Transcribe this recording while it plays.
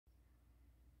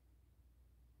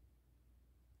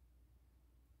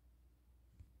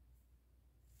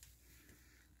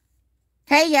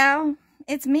Hey y'all,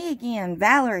 it's me again,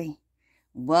 Valerie.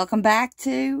 Welcome back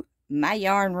to my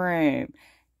yarn room.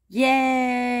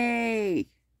 Yay!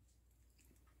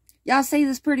 Y'all see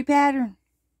this pretty pattern?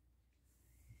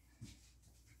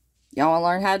 Y'all want to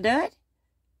learn how to do it?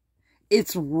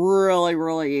 It's really,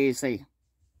 really easy.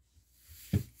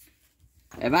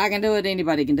 If I can do it,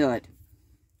 anybody can do it.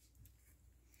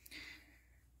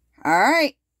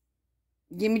 Alright.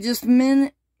 Give me just a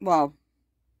minute. Well,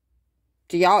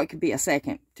 to y'all it could be a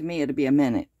second. To me it'll be a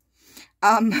minute.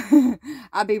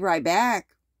 I'll be right back.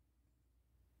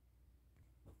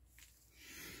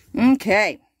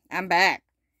 Okay, I'm back.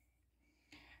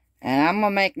 And I'm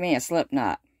going to make me a slip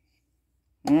knot.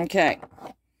 Okay.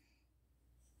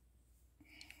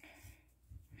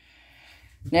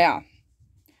 Now,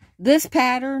 this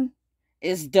pattern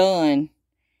is done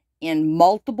in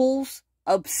multiples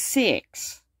of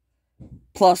 6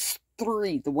 plus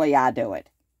 3 the way I do it.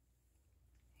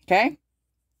 Okay?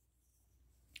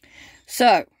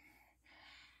 So,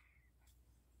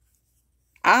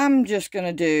 I'm just going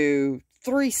to do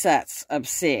 3 sets of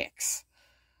 6.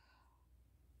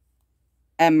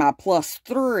 And my plus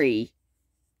 3.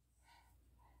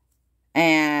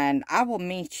 And I will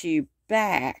meet you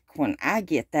back when I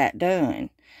get that done.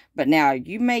 But now,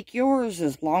 you make yours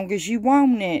as long as you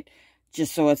want it.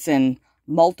 Just so it's in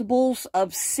multiples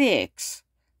of 6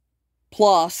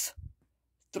 plus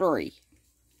 3.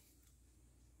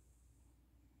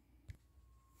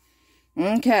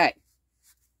 Okay.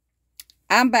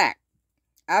 I'm back.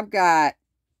 I've got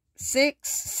 6,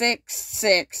 6,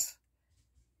 6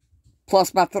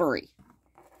 plus my 3.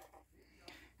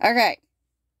 Okay.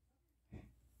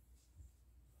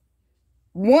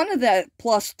 One of the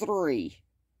plus 3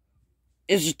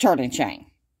 is a turning chain.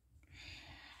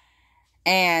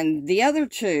 And the other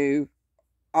 2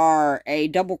 are a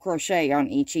double crochet on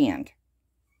each end.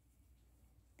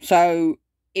 So,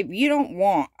 if you don't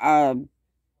want a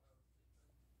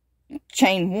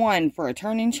chain 1 for a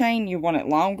turning chain, you want it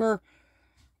longer,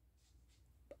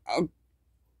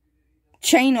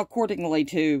 chain accordingly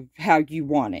to how you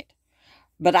want it.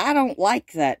 But I don't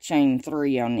like that chain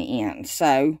 3 on the end,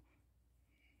 so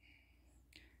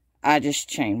I just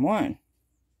chain 1.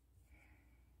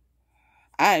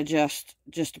 I adjust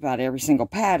just about every single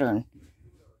pattern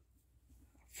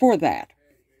for that.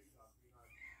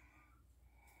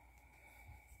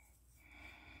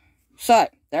 So,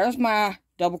 there's my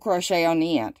double crochet on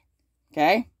the end.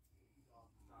 Okay?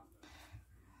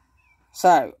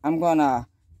 So, I'm going to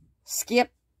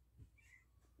skip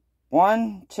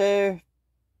 1, 2,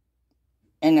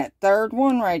 and that third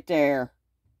one right there,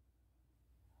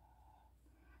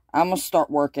 I'm going to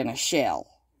start working a shell.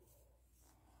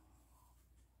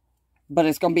 But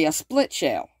it's going to be a split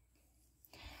shell.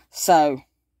 So,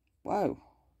 whoa.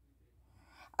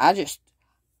 I just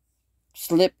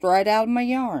slipped right out of my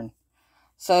yarn.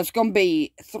 So, it's going to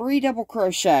be 3 double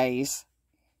crochets,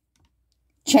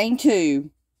 chain 2,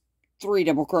 3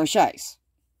 double crochets.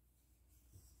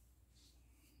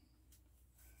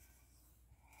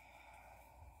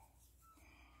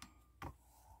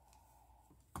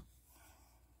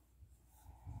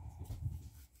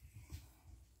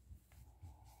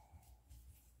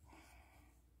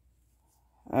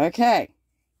 Okay,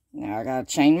 now I gotta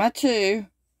chain my 2,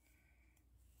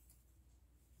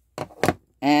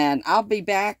 and I'll be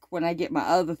back when I get my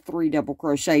other 3 double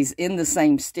crochets in the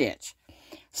same stitch.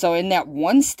 So in that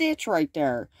one stitch right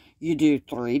there, you do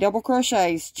 3 double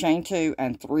crochets, chain 2,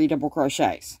 and 3 double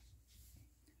crochets.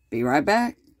 Be right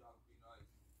back.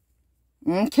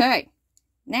 Okay,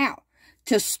 now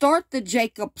to start the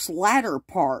Jacob's ladder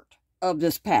part of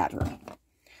this pattern,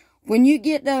 when you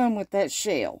get done with that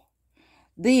shell,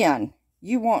 then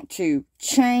you want to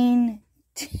chain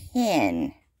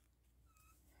 10.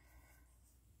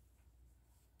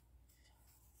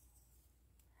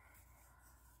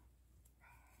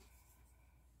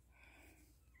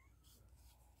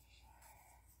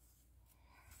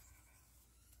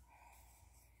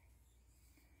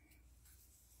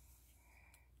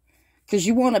 Because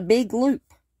you want a big loop.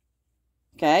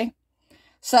 Okay?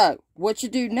 So, what you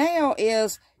do now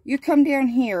is you come down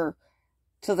here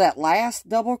to that last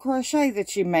double crochet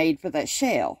that you made for that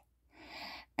shell.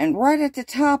 And right at the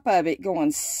top of it,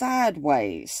 going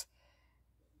sideways,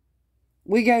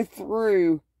 we go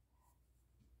through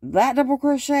that double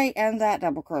crochet and that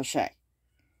double crochet.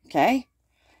 Okay?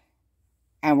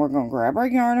 And we're going to grab our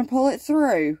yarn and pull it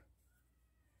through.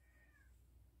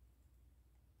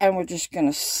 And we're just going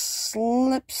to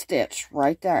slip stitch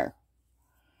right there.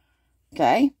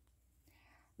 Okay?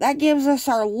 That gives us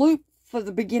our loop for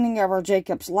the beginning of our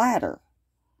Jacob's ladder.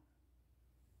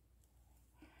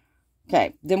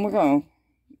 Okay, then we're going to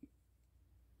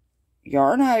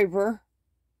yarn over.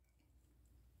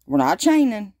 We're not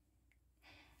chaining.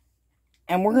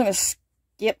 And we're going to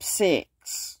skip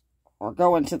 6. Or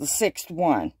go into the 6th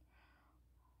one.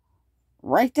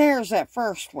 Right there's that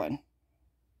first one.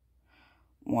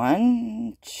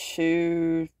 1,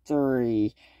 2,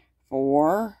 3,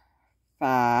 4,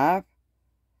 5,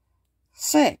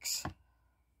 6.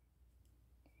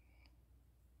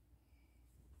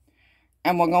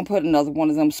 And we're going to put another one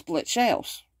of them split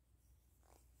shells.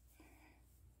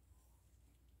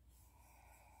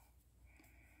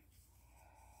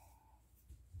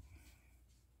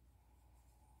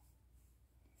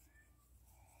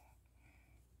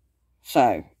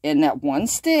 So, in that one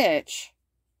stitch,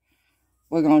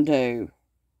 we're going to do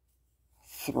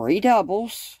 3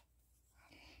 doubles,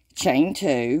 chain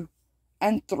 2,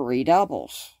 and 3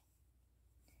 doubles.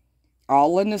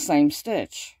 All in the same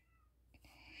stitch.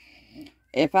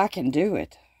 If I can do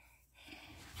it.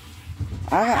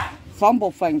 I got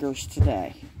fumble fingers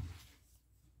today.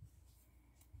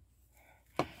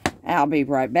 I'll be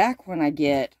right back when I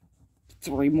get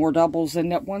 3 more doubles in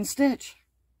that one stitch.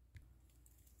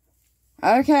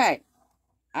 Okay,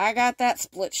 I got that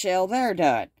split shell there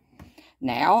done.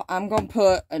 Now, I'm going to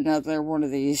put another one of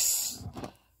these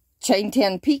chain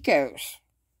 10 picots.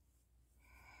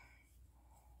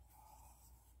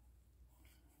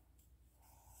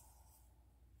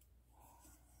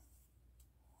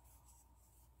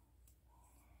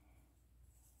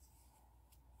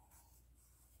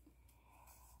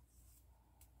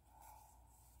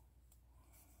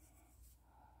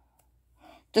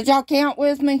 Did y'all count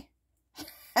with me?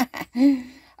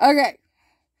 Okay,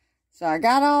 so I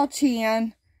got all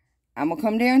 10. I'm going to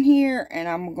come down here and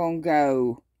I'm going to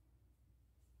go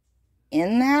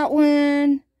in that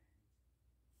one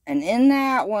and in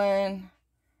that one.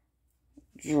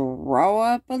 Draw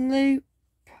up a loop.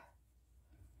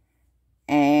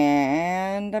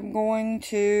 And I'm going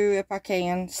to, if I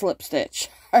can, slip stitch.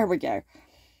 There we go.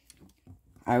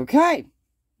 Okay,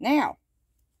 now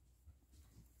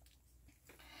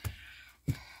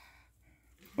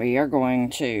we are going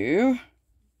to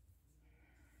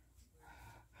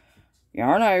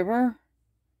yarn over,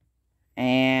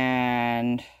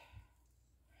 and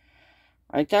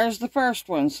right there's the first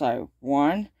one. So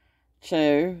 1,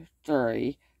 2,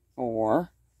 3,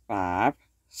 4, 5,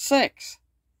 6.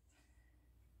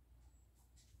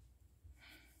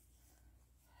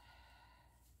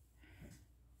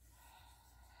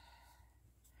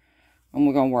 And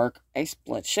we're going to work a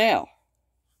split shell.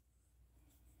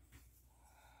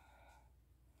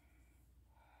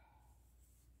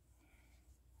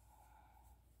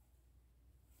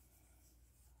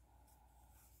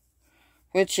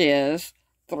 Which is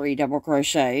 3 double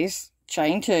crochets,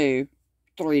 chain 2,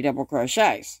 3 double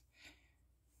crochets.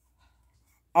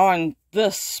 On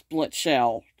this split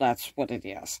shell, that's what it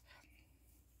is.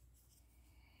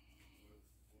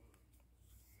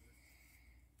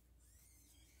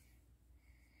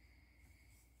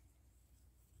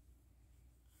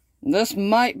 This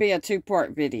might be a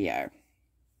 2-part video.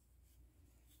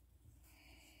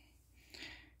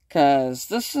 Because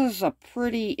this is a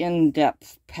pretty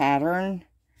in-depth pattern.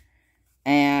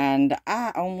 And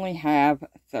I only have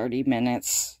 30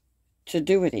 minutes to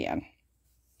do it in.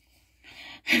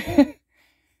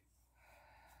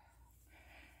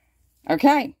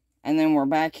 Okay. And then we're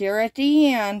back here at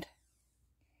the end.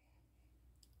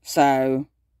 So,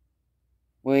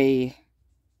 we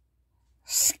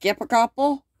skip a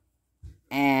couple.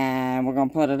 And we're going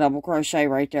to put a double crochet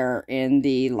right there in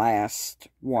the last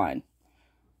one.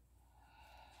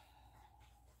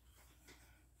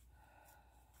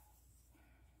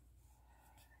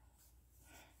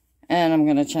 And I'm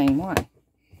going to chain 1.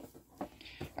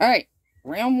 Alright,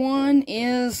 round 1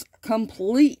 is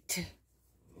complete.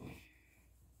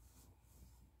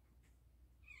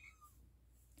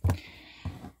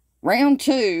 Round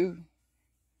 2,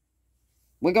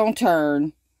 we're going to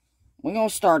turn. We're going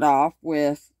to start off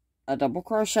with a double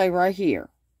crochet right here.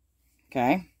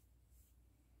 Okay.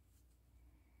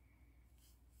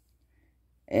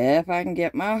 If I can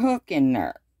get my hook in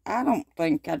there. I don't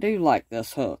think I do like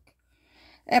this hook.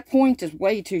 That point is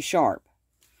way too sharp.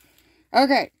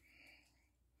 Okay.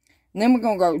 And then we're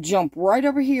going to go jump right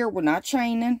over here. We're not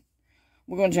chaining.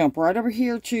 We're going to jump right over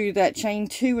here to that chain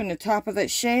 2 in the top of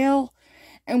that shell.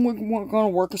 And we're going to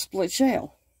work a split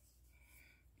shell.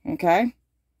 Okay.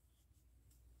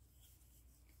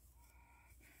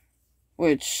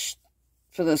 Which,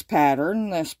 for this pattern,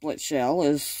 the split shell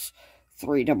is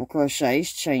 3 double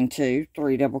crochets, chain 2,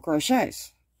 3 double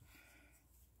crochets.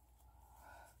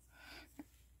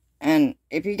 And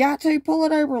if you got to, pull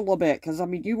it over a little bit, because, I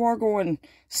mean, you are going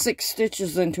 6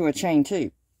 stitches into a chain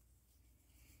 2.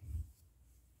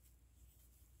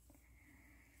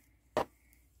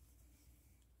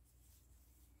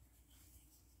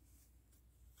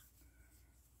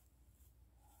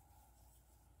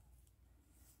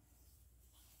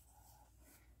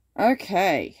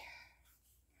 Okay.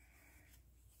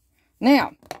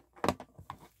 Now,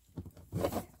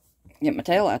 get my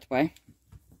tail out the way.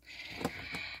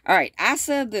 Alright, I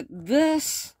said that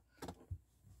this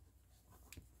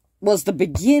was the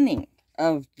beginning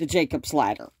of the Jacob's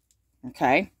Ladder.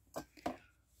 Okay?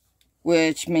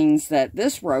 Which means that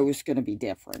this row is going to be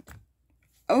different.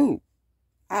 Oh,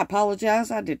 I apologize.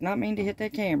 I did not mean to hit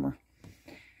that camera.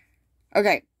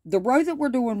 Okay, the row that we're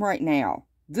doing right now,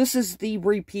 this is the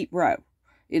repeat row.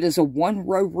 It is a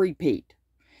 1-row repeat.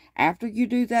 After you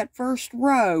do that first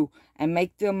row and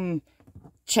make them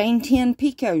chain 10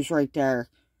 picots right there,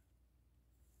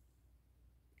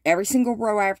 every single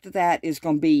row after that is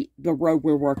going to be the row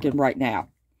we're working right now.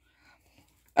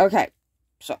 Okay,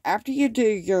 so after you do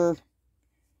your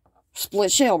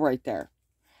split shell right there,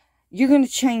 you're going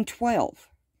to chain 12.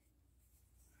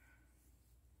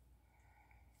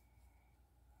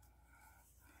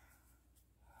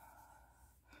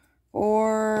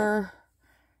 Four,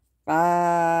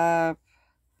 5,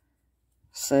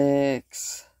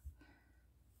 6,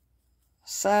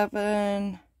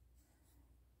 7,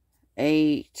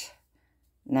 8,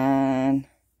 9,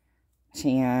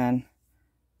 10,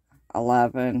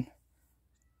 11,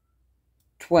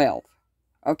 12.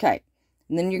 Okay.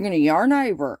 And then you're going to yarn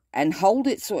over and hold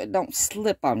it so it don't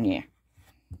slip on you.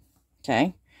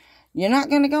 Okay. You're not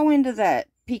going to go into that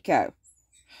picot.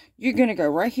 You're going to go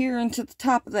right here into the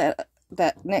top of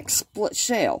that next split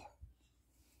shell.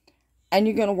 And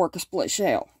you're going to work a split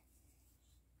shell.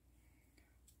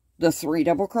 The 3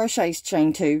 double crochets,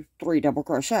 chain 2, 3 double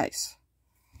crochets.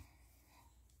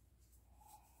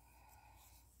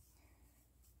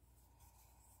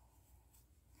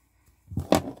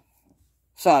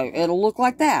 So, it'll look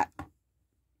like that.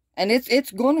 And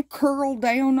it's going to curl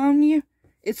down on you.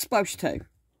 It's supposed to.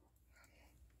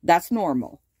 That's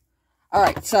normal.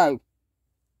 Alright, so,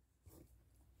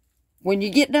 when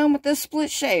you get done with this split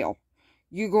shell,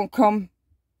 you're going to come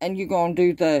and you're going to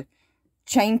do the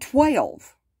chain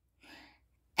 12.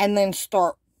 And then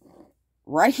start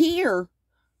right here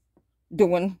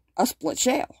doing a split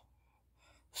shell.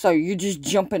 So, you're just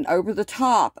jumping over the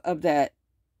top of that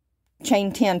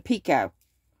chain 10 picot.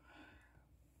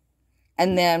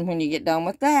 And then when you get done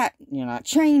with that, you're not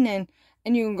chaining,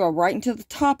 and you're going to go right into the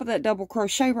top of that double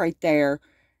crochet right there,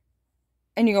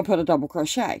 and you're going to put a double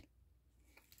crochet.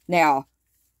 Now,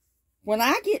 when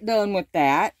I get done with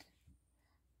that,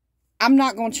 I'm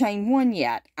not going to chain 1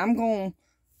 yet. I'm going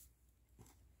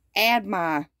to add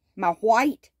my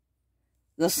white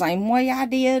the same way I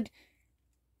did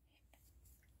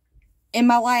in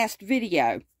my last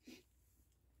video.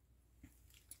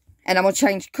 And I'm going to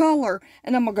change color,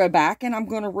 and I'm going to go back, and I'm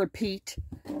going to repeat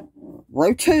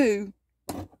row 2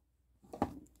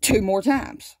 2 more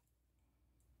times.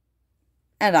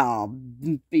 And I'll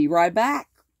be right back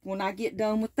when I get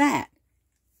done with that.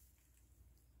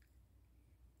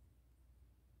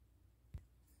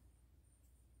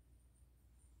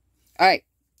 Alright,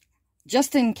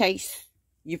 just in case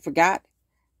you forgot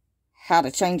how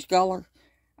to change color,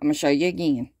 I'm going to show you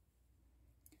again.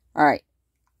 Alright,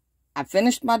 I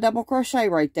finished my double crochet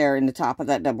right there in the top of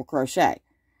that double crochet.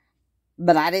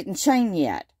 But I didn't chain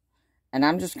yet. And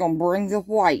I'm just going to bring the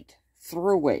white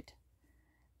through it.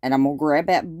 And I'm going to grab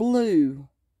that blue.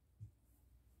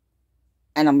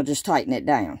 And I'm going to just tighten it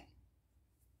down.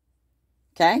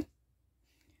 Okay?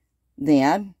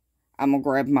 Then, I'm going to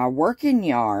grab my working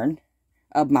yarn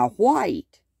of my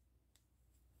white.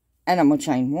 And I'm going to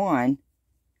chain 1.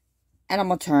 And I'm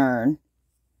going to turn.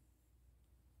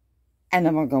 And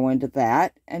I'm going to go into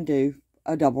that and do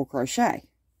a double crochet.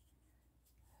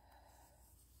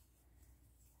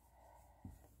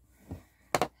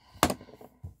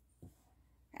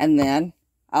 And then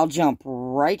I'll jump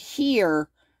right here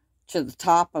to the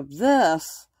top of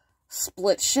this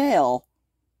split shell.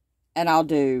 And I'll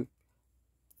do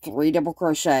 3 double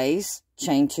crochets,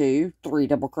 chain 2, 3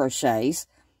 double crochets,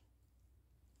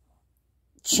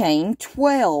 chain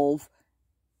 12,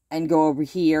 and go over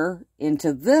here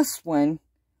into this one,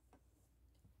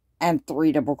 and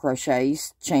 3 double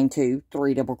crochets, chain 2,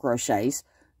 3 double crochets,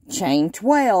 chain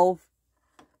 12,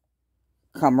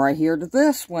 come right here to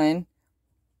this one,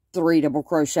 3 double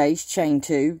crochets, chain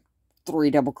 2, 3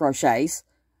 double crochets,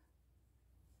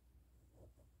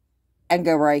 and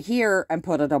go right here and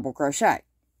put a double crochet.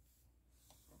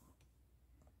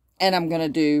 And I'm going to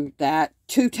do that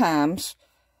 2 times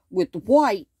with the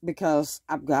white because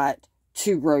I've got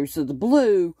 2 rows of the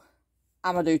blue.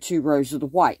 I'm going to do 2 rows of the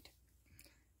white.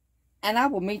 And I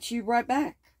will meet you right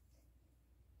back.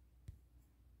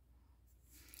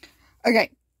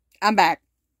 Okay, I'm back.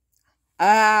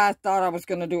 I thought I was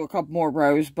going to do a couple more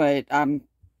rows, but I'm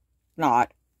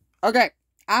not. Okay,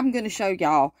 I'm going to show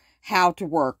y'all how to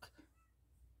work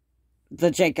the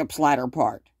Jacob's Ladder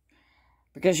part.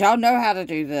 Because y'all know how to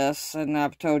do this, and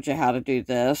I've told you how to do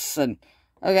this. And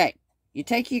okay, you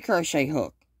take your crochet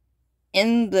hook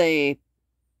in the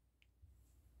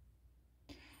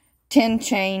 10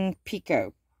 chain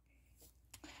picot.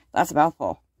 That's about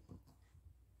full.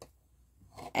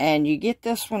 And you get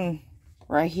this one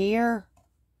right here.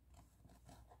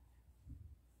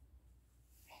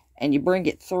 And you bring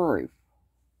it through.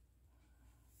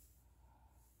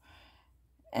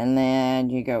 And then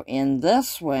you go in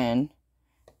this one.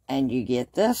 And you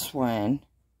get this one.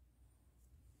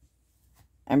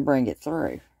 And bring it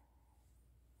through.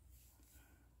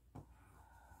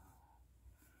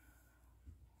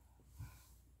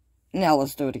 Now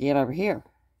let's do it again over here.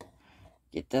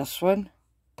 Get this one.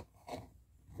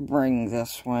 Bring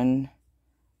this one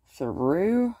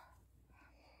through.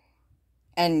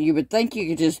 And you would think you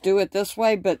could just do it this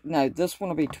way, but no, this one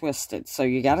will be twisted. So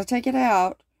you got to take it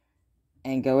out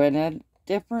and go in a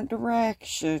different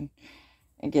direction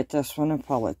and get this one and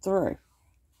pull it through.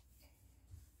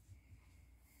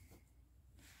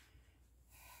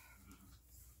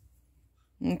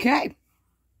 Okay.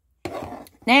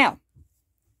 Now,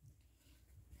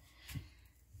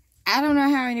 I don't know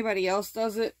how anybody else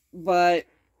does it, but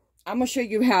I'm going to show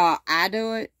you how I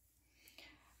do it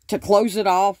to close it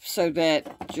off so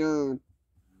that your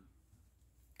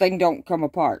thing don't come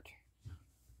apart.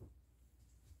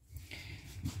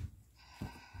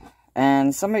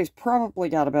 And somebody's probably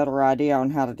got a better idea on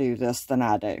how to do this than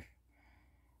I do.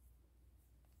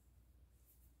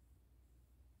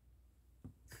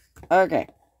 Okay.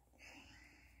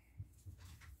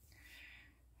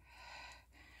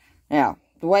 Now,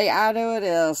 the way I do it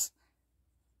is,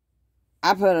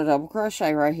 I put a double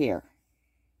crochet right here.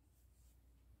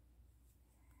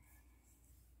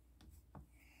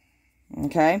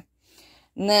 Okay.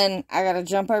 And then I got to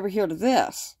jump over here to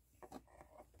this.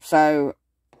 So,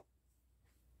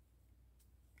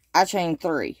 I chain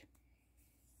 3.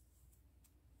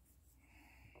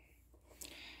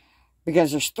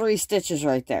 Because there's 3 stitches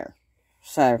right there.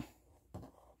 So,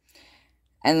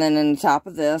 and then in the top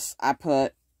of this, I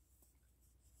put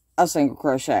a single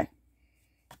crochet.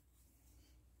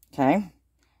 Okay.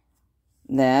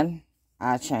 Then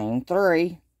I chain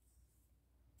 3.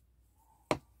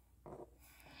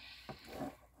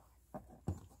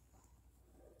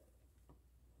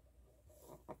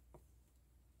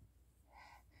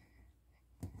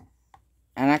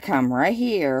 And I come right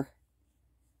here.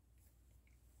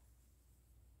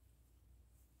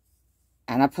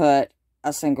 And I put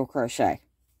a single crochet.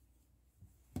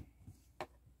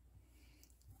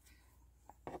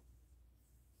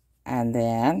 And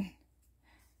then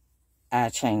I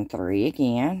chain 3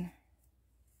 again.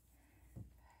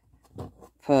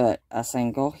 Put a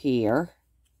single here.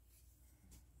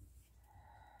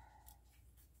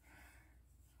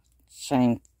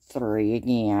 Chain 3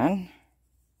 again.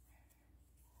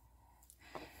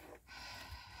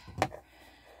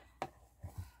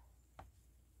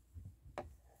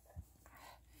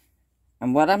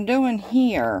 And what I'm doing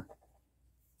here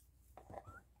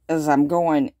is I'm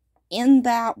going in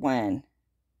that one.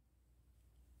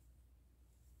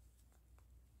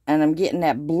 And I'm getting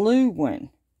that blue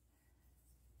one.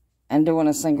 And doing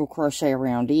a single crochet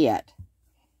around it.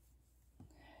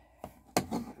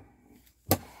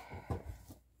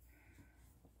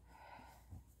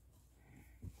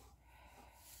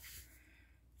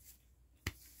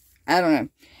 I don't know.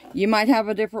 You might have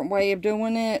a different way of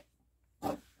doing it.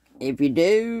 If you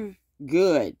do,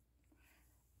 good.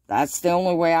 That's the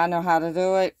only way I know how to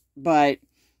do it. But,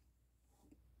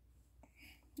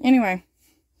 anyway.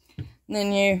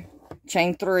 Then you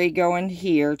chain 3, go in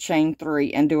here, chain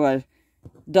 3, and do a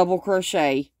double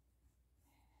crochet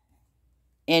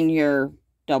in your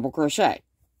double crochet.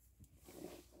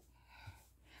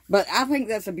 But I think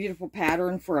that's a beautiful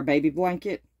pattern for a baby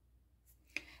blanket.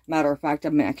 Matter of fact,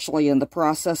 I'm actually in the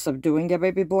process of doing a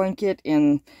baby blanket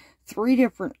in 3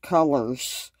 different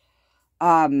colors.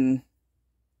 White,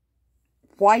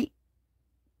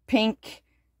 pink,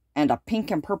 and a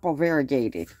pink and purple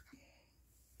variegated.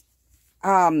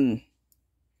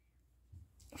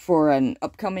 For an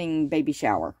upcoming baby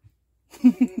shower.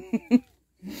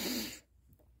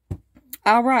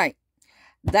 Alright.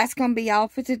 That's going to be all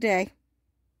for today.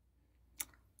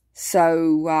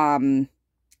 So,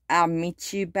 I'll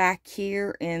meet you back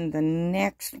here in the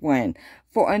next one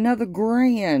for another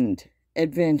grand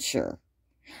adventure.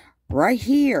 Right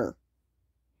here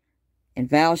in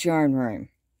Val's Yarn Room.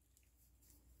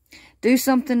 Do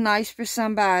something nice for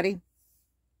somebody.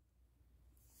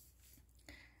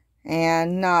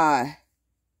 And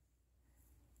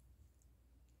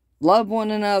Love one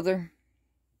another.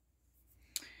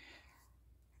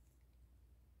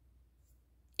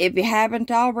 If you haven't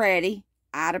already,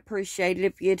 I'd appreciate it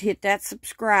if you'd hit that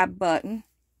subscribe button.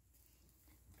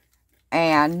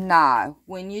 And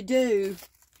when you do,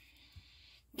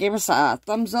 give us a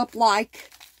thumbs up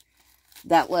like.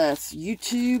 That lets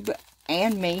YouTube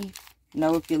and me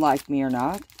know if you like me or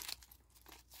not.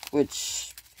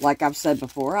 Which, like I've said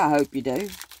before, I hope you do.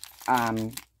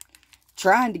 I'm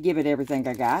trying to give it everything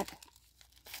I got.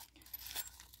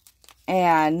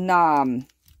 And,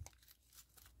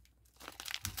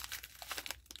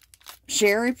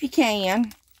 share if you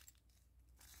can.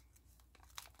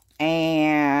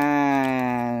 And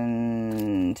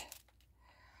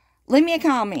leave me a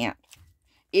comment.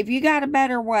 If you got a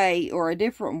better way or a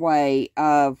different way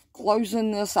of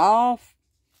closing this off,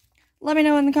 let me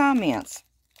know in the comments.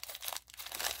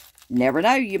 Never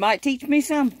know, you might teach me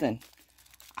something.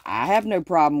 I have no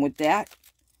problem with that.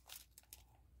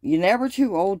 You're never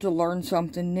too old to learn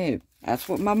something new. That's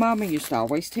what my mama used to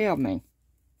always tell me.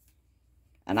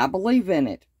 And I believe in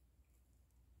it.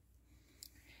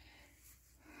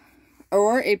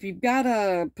 Or if you've got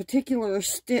a particular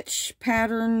stitch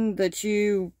pattern that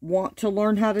you want to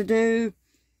learn how to do,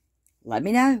 let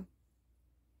me know.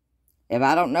 If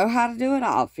I don't know how to do it,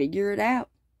 I'll figure it out.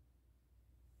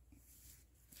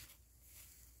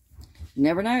 You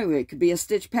never know. It could be a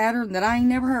stitch pattern that I ain't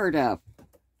never heard of.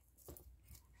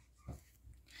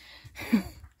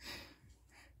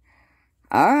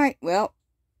 Alright, well,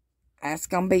 that's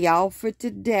going to be all for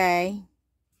today.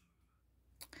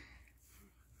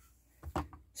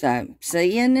 So,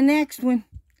 see you in the next one.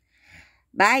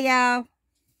 Bye, y'all.